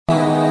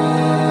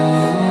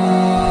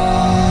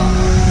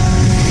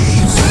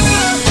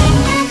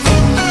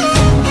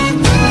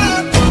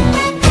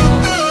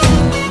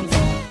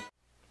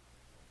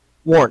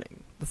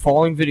Warning, the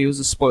following video is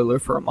a spoiler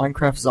for a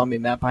Minecraft zombie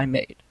map I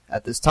made.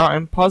 At this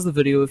time, pause the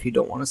video if you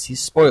don't want to see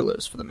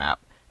spoilers for the map,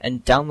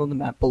 and download the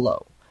map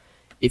below.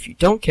 If you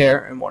don't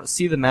care and want to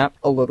see the map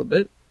a little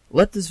bit,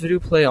 let this video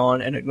play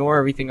on and ignore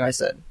everything I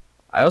said.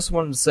 I also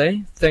wanted to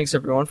say, thanks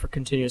everyone for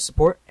continuous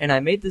support, and I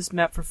made this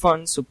map for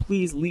fun, so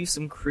please leave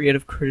some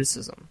creative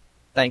criticism.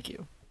 Thank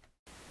you.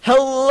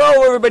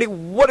 Hello everybody,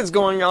 what is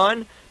going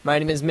on? My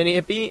name is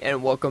MineCraft,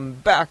 and welcome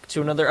back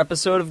to another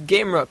episode of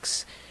Game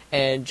Rooks.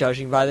 And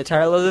judging by the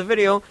title of the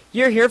video,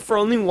 you're here for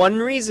only one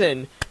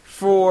reason,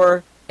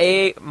 for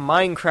a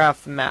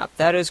Minecraft map.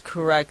 That is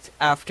correct.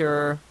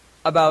 After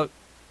about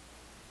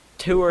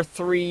 2 or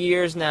 3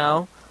 years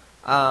now,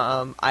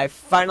 I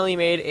finally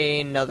made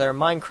another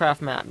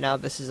Minecraft map. Now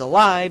this is a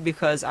lie,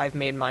 because I've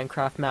made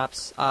Minecraft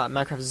maps,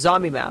 Minecraft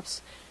zombie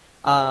maps,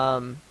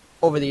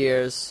 over the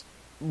years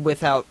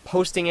without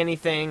posting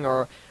anything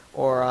or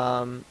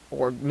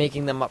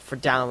making them up for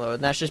download.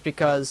 And that's just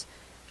because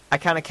I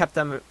kind of kept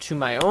them to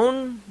my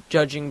own,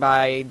 judging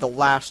by the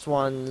last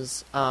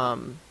one's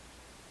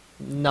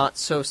not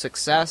so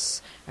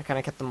success. I kind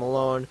of kept them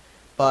alone,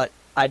 but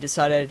I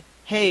decided,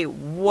 hey,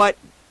 what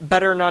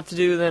better not to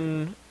do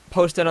than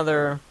post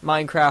another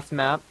Minecraft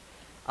map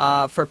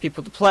for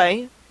people to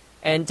play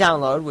and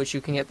download, which you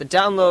can get the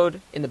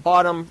download in the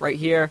bottom right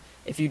here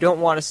if you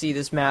don't want to see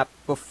this map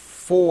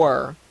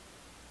before,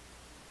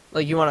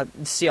 like you want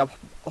to see a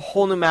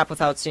whole new map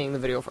without seeing the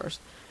video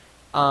first.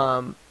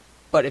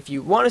 But if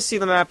you want to see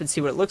the map and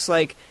see what it looks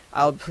like,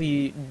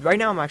 right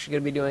now I'm actually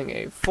going to be doing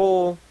a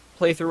full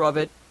playthrough of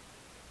it,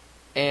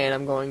 and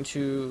I'm going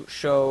to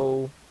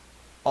show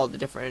all the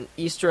different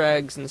Easter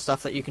eggs and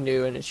stuff that you can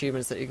do and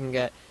achievements that you can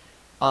get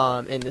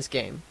in this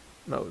game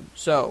mode.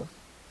 So,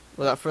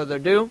 without further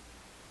ado,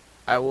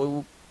 I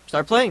will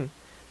start playing.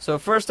 So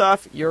first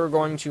off, you're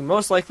going to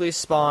most likely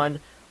spawn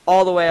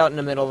all the way out in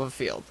the middle of a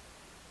field.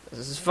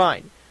 This is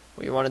fine.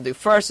 What you want to do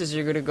first is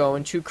you're going to go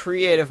into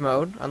creative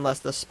mode, unless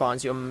this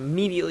spawns you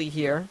immediately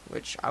here,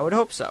 which I would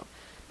hope so.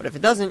 But if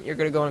it doesn't, you're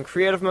going to go in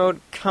creative mode,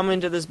 come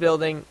into this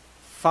building,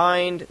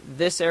 find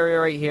this area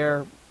right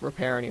here,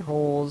 repair any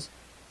holes.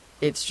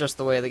 It's just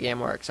the way the game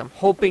works. I'm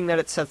hoping that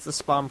it sets the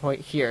spawn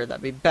point here.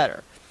 That'd be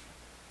better.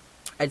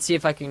 I'd see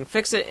if I can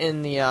fix it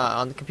in the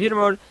on the computer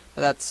mode,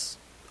 but that's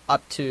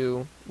up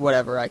to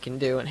whatever I can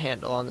do and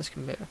handle on this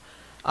computer.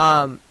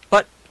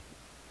 But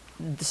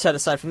set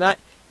aside from that,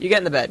 you get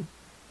in the bed.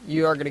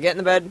 You are going to get in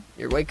the bed,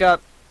 you wake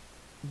up,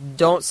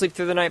 don't sleep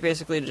through the night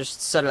basically, just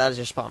set it as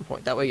your spawn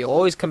point. That way you'll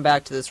always come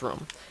back to this room.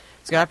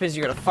 What's going to happen is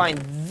you're going to find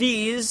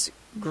this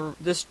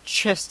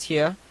chest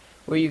here,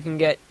 where you can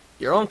get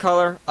your own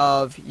color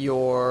of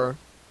your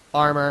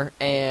armor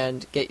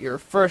and get your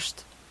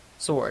first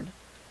sword.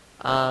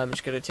 I'm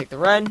just going to take the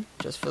red,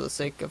 just for the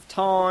sake of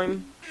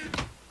time.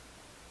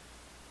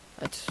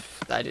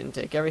 I didn't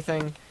take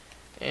everything.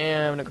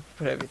 And I'm going to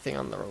put everything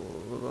on the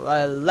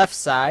left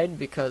side,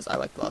 because I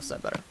like the left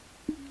side better.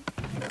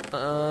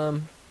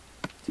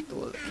 Take the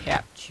little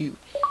cap, too.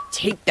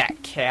 Take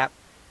that cap.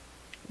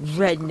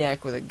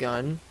 Redneck with a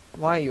gun.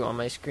 Why are you on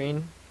my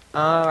screen?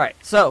 Alright,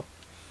 so,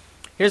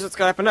 here's what's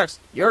going to happen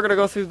next. You're going to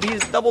go through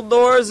these double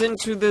doors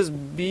into this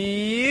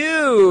beautiful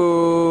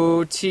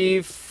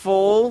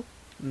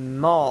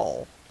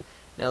mall.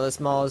 Now,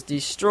 this mall is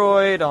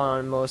destroyed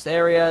on most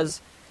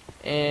areas,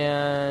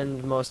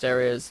 and most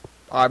areas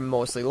are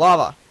mostly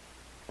lava.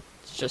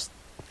 It's just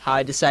how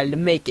I decided to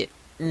make it.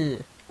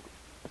 You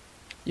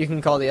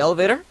can call the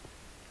elevator,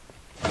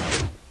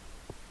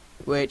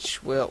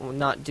 which will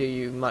not do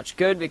you much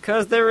good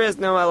because there is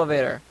no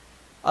elevator.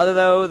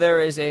 Although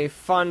there is a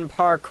fun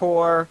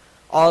parkour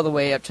all the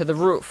way up to the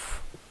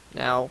roof.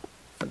 Now,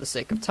 for the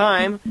sake of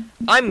time,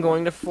 I'm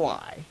going to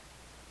fly.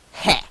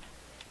 Ha!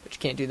 But you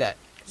can't do that,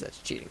 because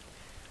that's cheating.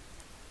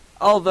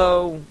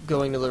 Although,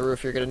 going to the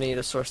roof, you're going to need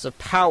a source of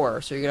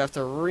power, so you're going to have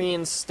to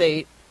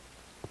reinstate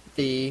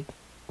the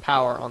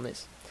power on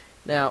this.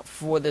 Now,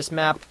 for this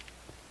map,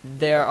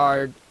 there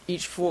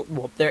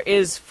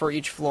is for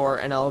each floor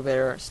an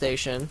elevator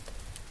station.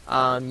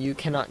 You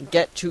cannot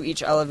get to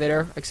each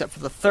elevator except for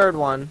the third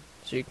one,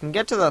 so you can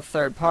get to the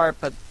third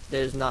part, but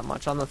there's not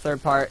much on the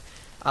third part.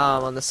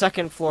 On the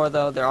second floor,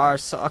 though, there are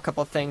a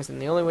couple things,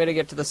 and the only way to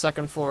get to the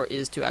second floor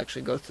is to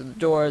actually go through the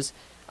doors.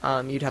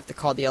 You'd have to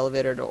call the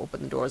elevator to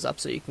open the doors up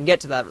so you can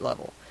get to that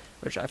level,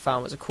 which I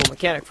found was a cool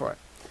mechanic for it.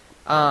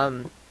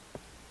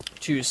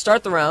 To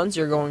start the rounds,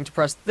 you're going to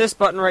press this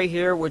button right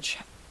here, which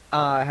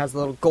has a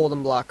little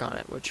golden block on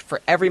it, which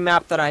for every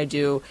map that I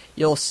do,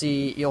 you'll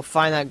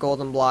find that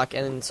golden block,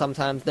 and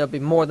sometimes there'll be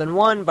more than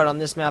one, but on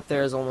this map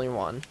there is only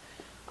one.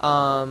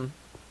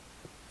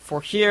 For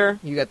here,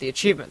 you got the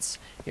achievements.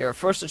 Your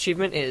first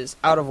achievement is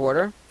Out of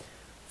Order,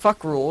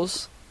 Fuck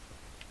Rules,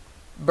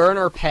 Burn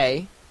or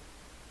Pay,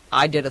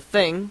 I Did a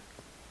Thing,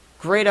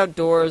 Great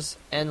Outdoors,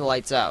 and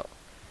Lights Out.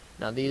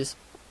 Now these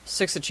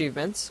 6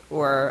 achievements,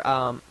 or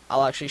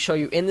I'll actually show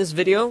you in this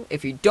video.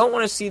 If you don't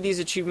want to see these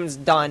achievements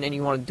done and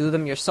you want to do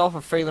them yourself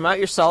or figure them out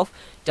yourself,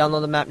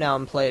 download the map now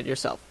and play it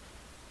yourself.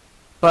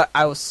 But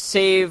I will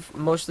save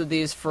most of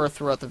these for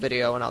throughout the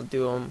video, and I'll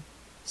do them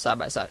side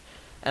by side.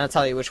 and I'll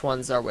tell you which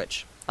ones are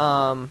which.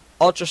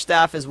 Ultra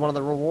Staff is one of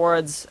the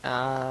rewards.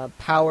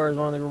 Power is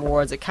one of the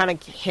rewards. It kind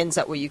of hints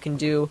at what you can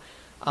do.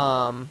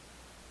 And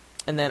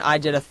then I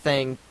Did a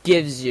Thing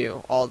gives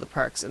you all the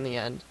perks in the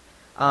end.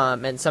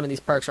 And some of these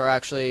perks are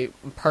actually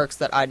perks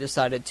that I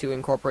decided to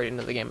incorporate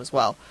into the game as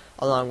well,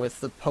 along with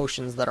the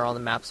potions that are on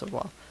the maps as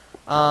well.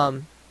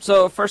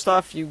 So first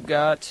off, you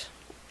got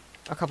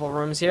a couple of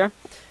rooms here.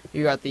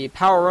 You got the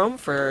Power Room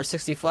for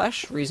 60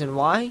 flesh. Reason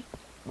why?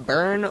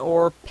 Burn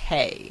or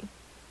pay.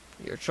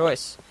 Your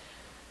choice.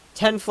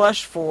 10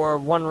 flesh for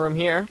one room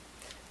here.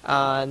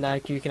 And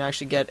that you can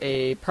actually get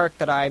a perk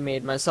that I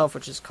made myself,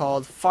 which is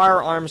called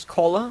Firearms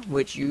Cola,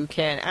 which you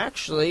can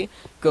actually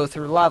go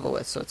through lava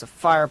with. So it's a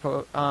fire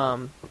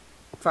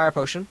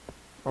potion,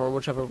 or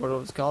whichever what it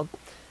was called.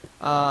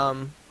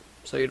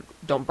 So you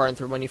don't burn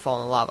through when you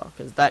fall in the lava,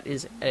 because that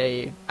is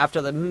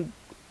after the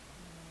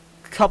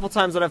couple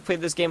times that I've played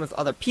this game with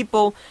other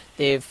people,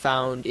 they've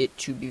found it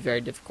to be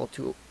very difficult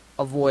to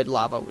avoid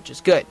lava, which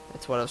is good.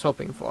 That's what I was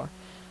hoping for.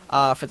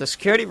 For the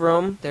security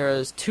room, there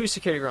is 2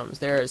 security rooms.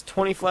 There is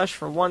 20 flesh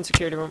for one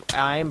security room.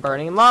 I am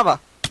burning in lava.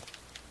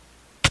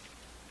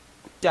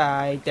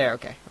 Die. There,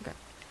 okay.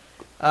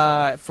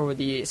 For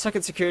the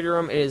second security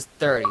room, it is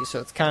 30,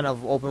 so it's kind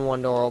of open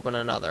one door, open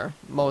another,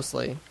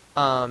 mostly.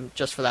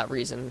 Just for that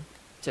reason,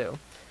 too.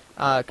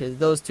 Because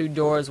those 2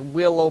 doors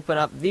will open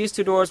up these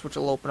 2 doors, which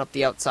will open up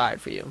the outside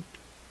for you.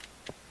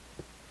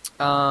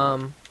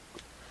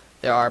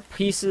 There are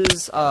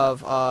pieces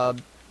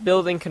of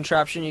building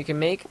contraption you can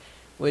make,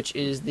 which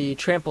is the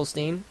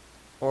trampoline,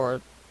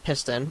 or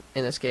piston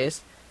in this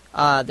case.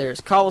 There's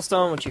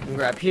cobblestone, which you can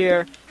grab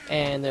here,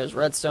 and there's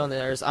redstone,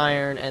 there's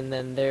iron, and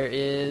then there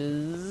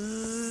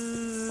is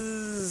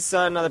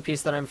another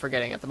piece that I'm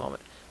forgetting at the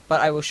moment,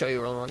 but I will show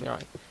you along the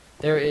line.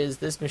 There is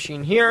this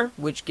machine here,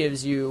 which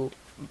gives you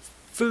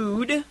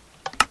food,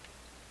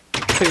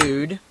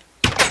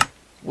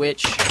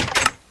 which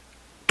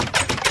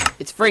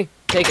it's free.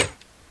 Take it.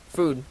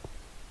 Food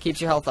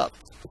keeps your health up.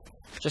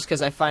 Just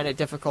because I find it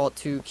difficult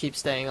to keep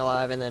staying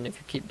alive, and then if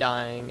you keep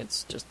dying,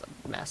 it's just a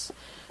mess.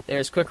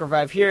 There's Quick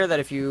Revive here, that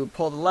if you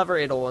pull the lever,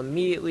 it'll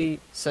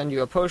immediately send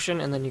you a potion,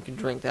 and then you can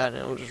drink that, and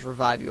it'll just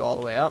revive you all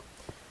the way up.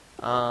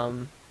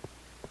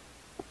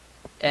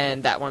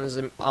 And that one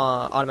is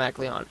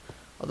automatically on.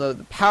 Although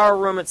the Power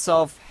Room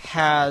itself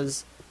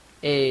has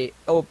an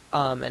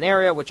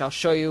area, which I'll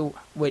show you,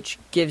 which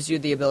gives you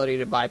the ability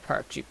to buy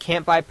perks. You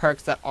can't buy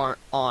perks that aren't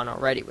on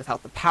already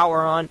without the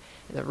power on,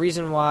 and the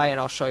reason why, and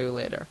I'll show you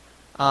later.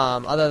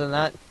 Other than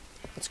that,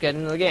 let's get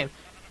into the game.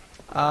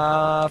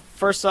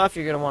 First off,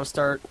 you're going to want to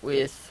start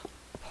with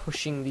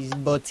pushing these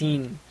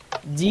buttons.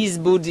 These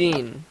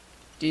buttons.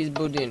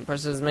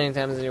 Press it as many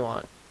times as you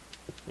want.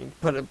 You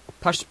can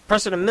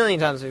press it a million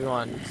times if you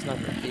want. It's not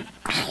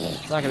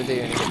going to do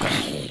you any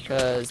good,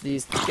 because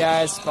these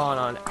guys spawn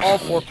on all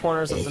 4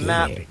 corners of the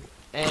map,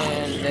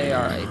 and they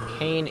are a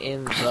pain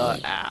in the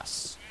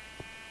ass.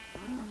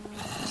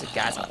 These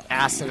guys are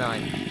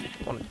asinine.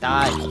 Wanna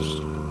die.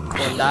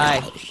 Wanna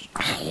die.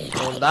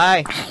 Wanna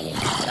die.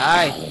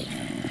 Die.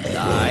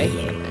 Die.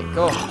 Okay,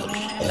 go.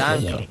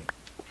 Danko.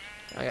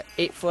 I got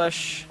 8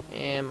 flesh,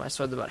 and my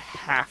sword's about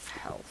half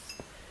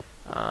health.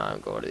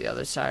 Go to the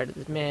other side of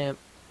the map.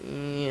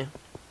 Yeah.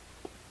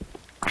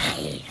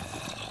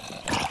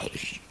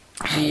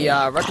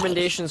 The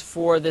recommendations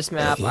for this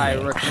map, I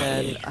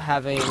recommend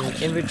having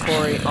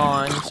inventory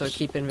on, so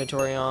keep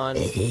inventory on.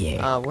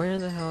 Where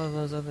the hell are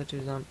those other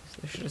 2 zombies?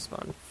 They should have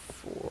spawned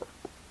 4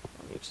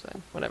 on each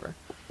side. Whatever.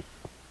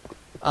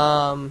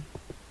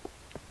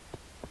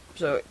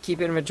 So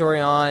keep inventory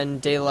on,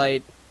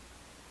 daylight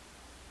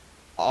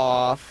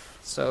off,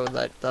 so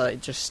that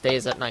it just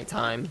stays at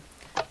nighttime.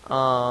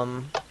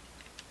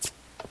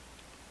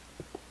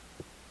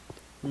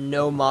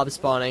 No mob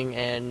spawning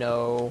and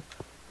no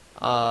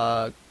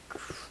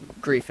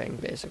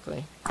griefing,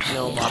 basically.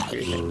 No mob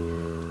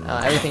griefing.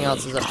 Everything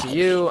else is up to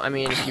you. I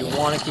mean, if you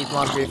want to keep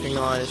mob griefing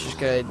on, it's just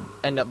going to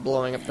end up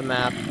blowing up the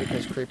map,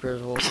 because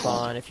creepers will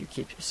spawn if you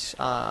keep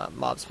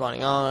mob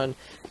spawning on.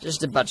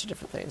 Just a bunch of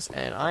different things.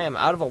 And I am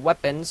out of a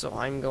weapon, so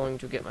I'm going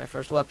to get my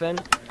first weapon.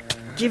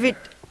 Give it!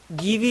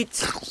 Give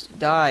it!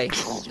 Die!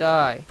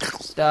 Die!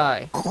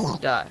 Die!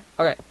 Die!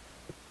 Okay.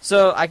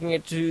 So, I can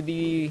get to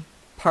the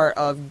part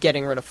of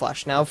getting rid of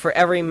flesh. Now, for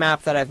every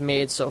map that I've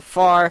made so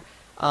far,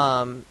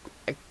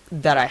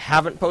 that I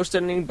haven't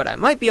posted any, but I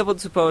might be able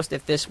to post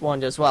if this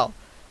one does well.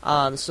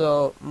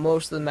 So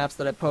most of the maps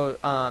that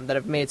that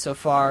I've made so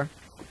far,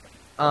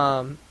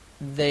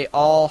 they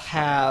all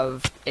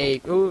have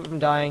a. Ooh, I'm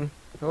dying.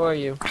 Who are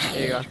you?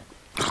 There you go.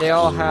 They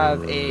all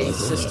have a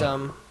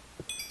system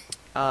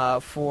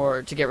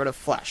to get rid of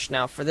flesh.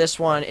 Now for this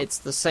one, it's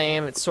the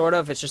same. It's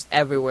just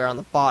everywhere on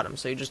the bottom.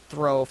 So you just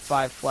throw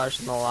 5 flesh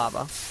in the lava.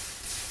 I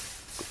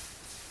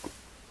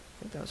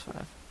think that was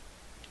 5.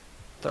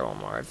 Throw one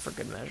more for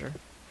good measure,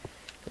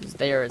 because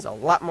there is a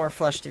lot more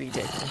flesh to be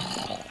taken.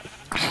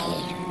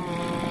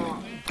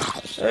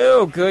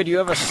 Oh, good, you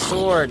have a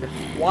sword.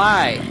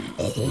 Why?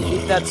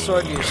 Keep that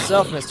sword to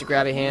yourself, Mr.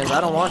 Grabby Hands. I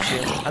don't want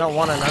you. I don't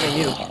want none of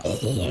you.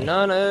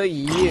 None of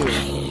you.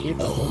 Keep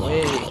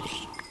away.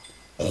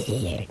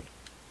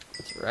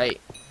 That's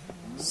right.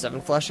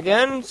 7 flesh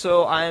again,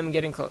 so I am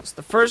getting close.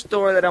 The first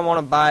door that I want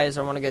to buy is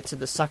I want to get to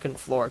the second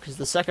floor, because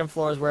the second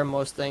floor is where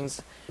most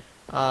things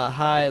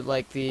hide,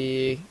 like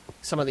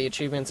some of the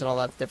achievements and all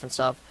that different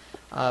stuff.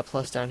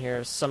 Plus down here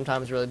is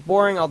sometimes really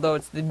boring, although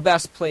it's the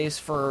best place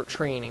for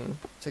training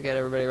to get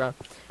everybody around.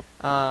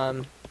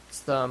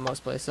 It's the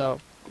most place, so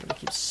I'm going to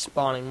keep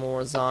spawning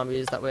more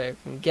zombies, that way I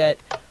can get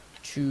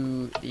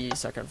to the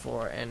second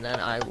floor, and then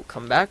I will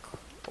come back,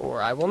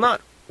 or I will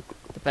not,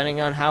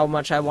 depending on how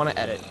much I want to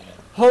edit.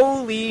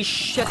 Holy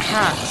shit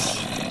hats!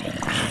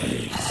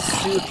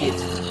 Suke it,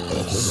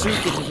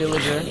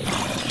 villager.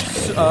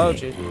 Oh,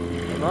 jeez.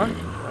 Come on.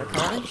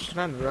 Come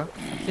on, bro.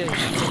 Take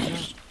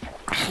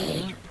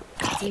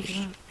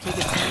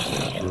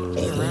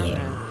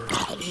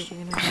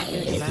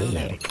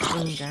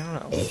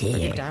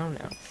it down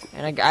now.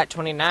 And I got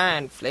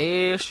 29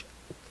 flesh.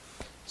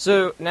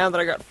 So, now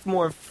that I got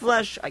more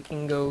flesh, I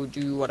can go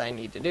do what I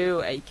need to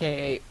do,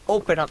 aka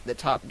open up the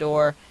top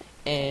door.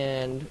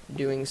 And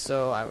doing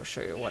so, I will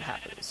show you what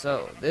happens.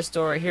 So, this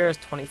door right here is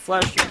 20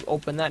 flesh. You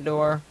open that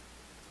door.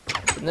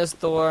 Open this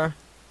door.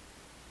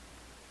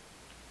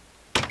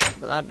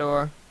 Open that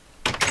door.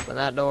 Open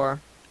that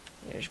door.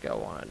 You just go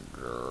want to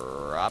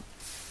drop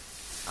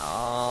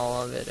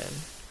all of it in.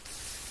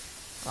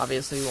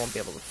 Obviously, you won't be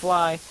able to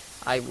fly.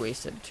 I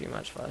wasted too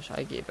much flesh.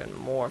 I gave in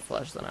more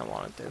flesh than I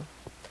wanted to.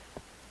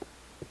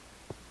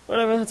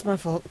 Whatever, that's my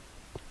fault.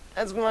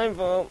 That's my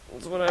fault.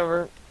 It's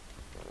whatever.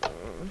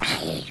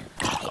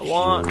 I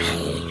want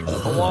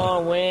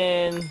to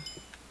win.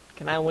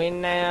 Can I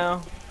win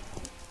now?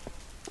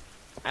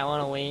 I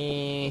want to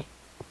win.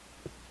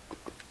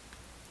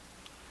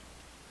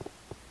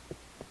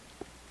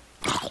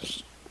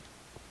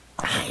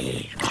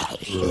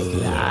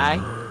 Die.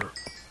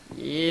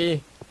 Yeah.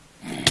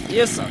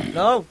 Yes, sir.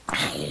 No.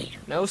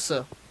 No,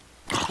 sir.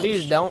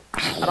 Please don't.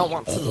 I don't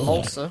want some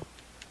more, sir.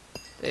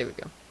 There we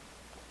go.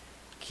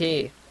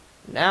 Okay.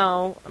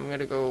 Now, I'm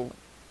gonna go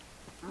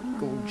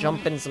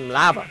jump in some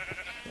lava.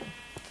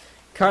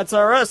 Carts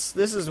R Us.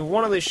 This is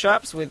one of the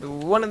shops with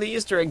one of the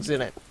Easter eggs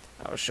in it.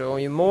 I'll show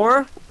you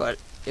more, but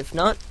if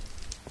not,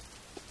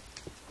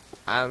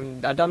 I'm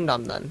a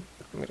dum-dum then.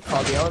 I'm going to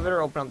call the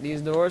elevator, open up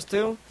these doors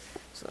too.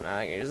 So now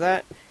I can use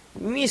that.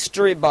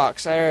 Mystery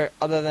box. Other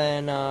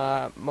than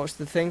most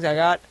of the things I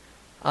got,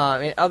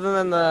 other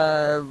than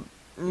the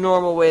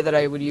normal way that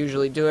I would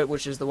usually do it,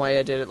 which is the way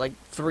I did it like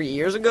 3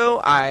 years ago,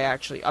 I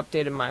actually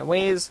updated my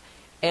ways.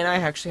 And I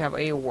actually have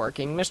a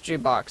working mystery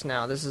box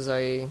now. This is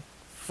a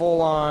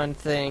full-on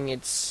thing.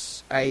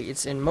 It's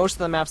in most of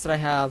the maps that I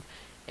have,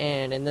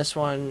 and in this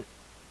one,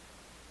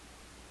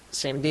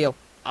 same deal.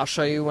 I'll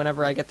show you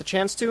whenever I get the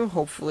chance to.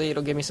 Hopefully,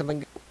 it'll give me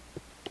something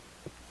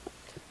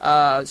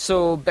good.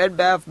 So Bed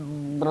Bath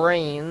and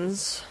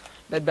Brains,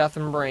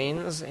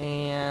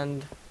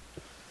 and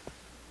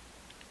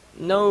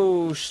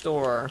no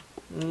store,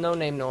 no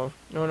name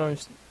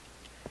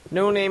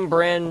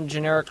brand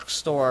generic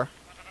store.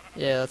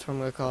 Yeah, that's what I'm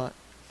going to call it.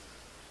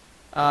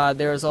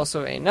 There is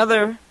also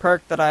another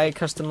perk that I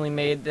customly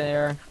made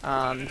there,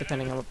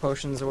 depending on what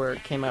potions where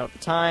it came out at the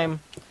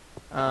time.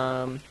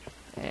 And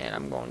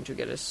I'm going to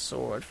get a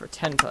sword for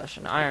 10 flesh,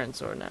 an iron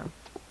sword now.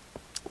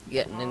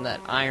 Getting in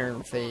that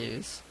iron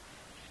phase.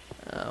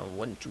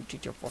 1, 2, 3,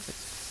 4, 5, 6,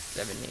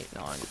 7, 8,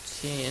 9,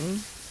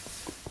 10.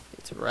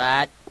 It's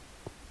right.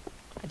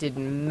 I did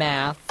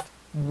math.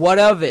 What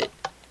of it?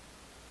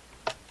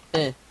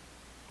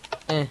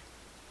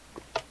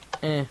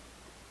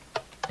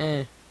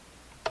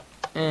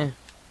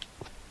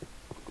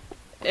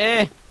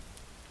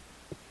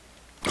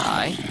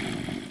 Die.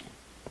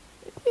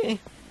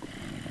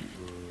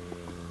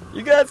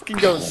 You guys can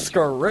go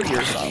screw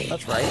yourself,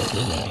 that's right. You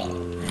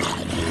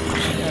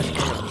guys can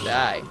go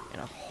die in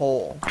a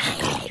hole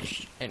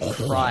and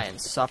cry and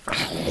suffer.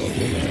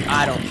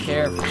 I don't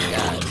care for you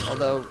guys,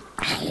 although,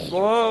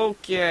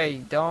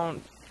 okay,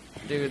 don't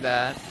do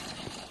that.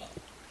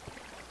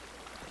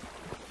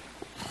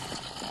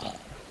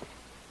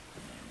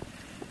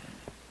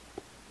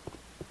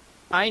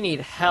 I need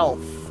health.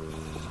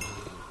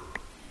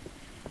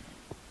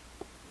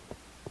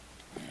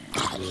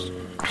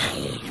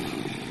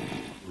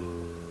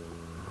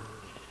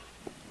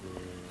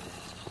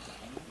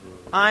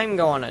 I'm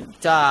gonna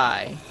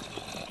die.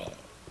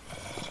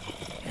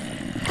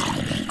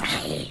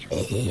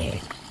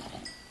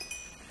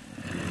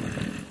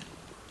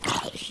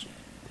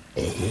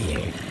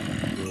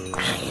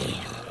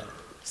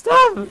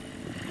 Stop!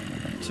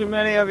 Too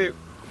many of you.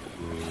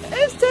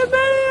 It's too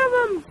many of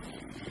them!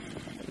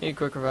 Need a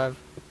quick revive.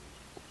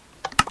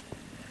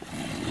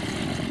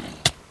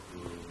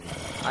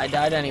 I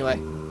died anyway.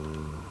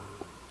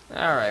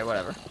 Alright,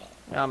 whatever.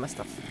 Got all my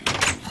stuff.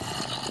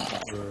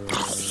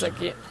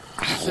 Sick it.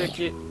 Sick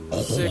it.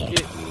 Sick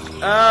it.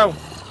 Oh!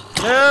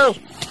 No!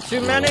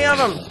 Too many of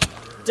them!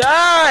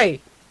 Die!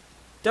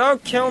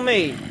 Don't kill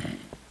me!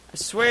 I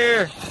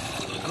swear!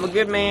 I'm a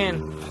good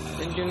man.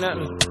 Didn't do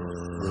nothing.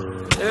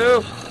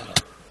 No!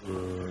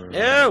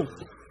 No!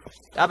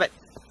 Stop it!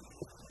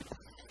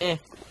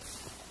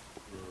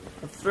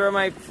 I'll throw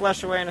my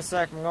flesh away in a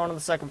sec. I'm going to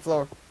the second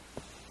floor.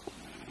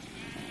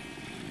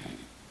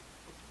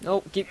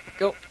 No,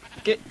 go,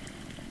 get.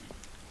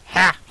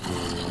 Ha!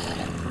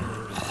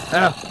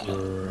 Oh,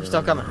 you're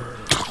still coming.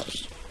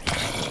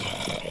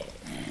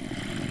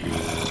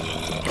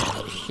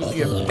 Keep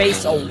your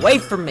face away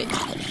from me,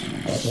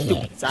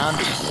 stupid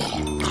zombies.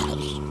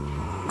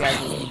 You guys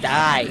need to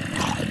die.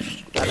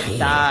 You gotta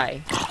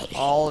die.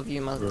 All of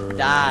you must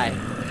die.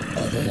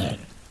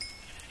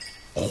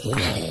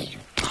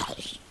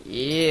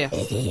 Yeah.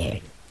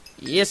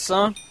 Yes,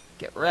 son.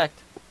 Get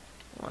wrecked.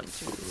 1, 2,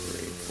 3,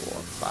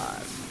 4,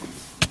 5.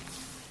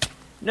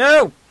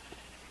 No!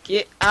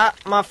 Get out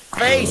my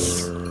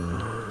face!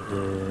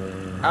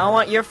 I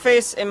want your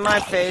face in my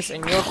face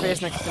and your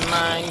face next to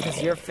mine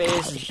because your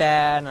face is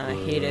bad and I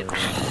hate it.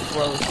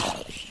 Gross.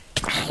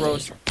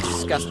 Gross,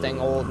 disgusting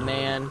old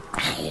man.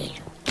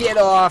 Get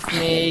off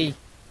me!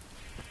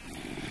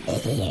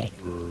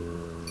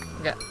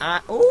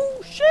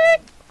 Oh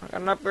shit! I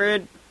got an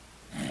upgrade.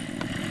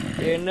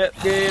 Get an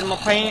upgrade in my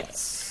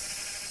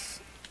pants.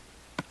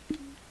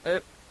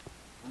 Up.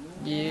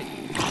 Yeah.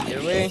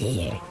 Get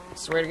away.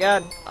 Swear to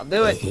God, I'll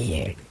do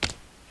it.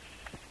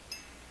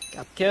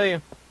 I'll kill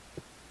you.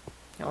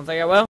 You don't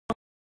think I will?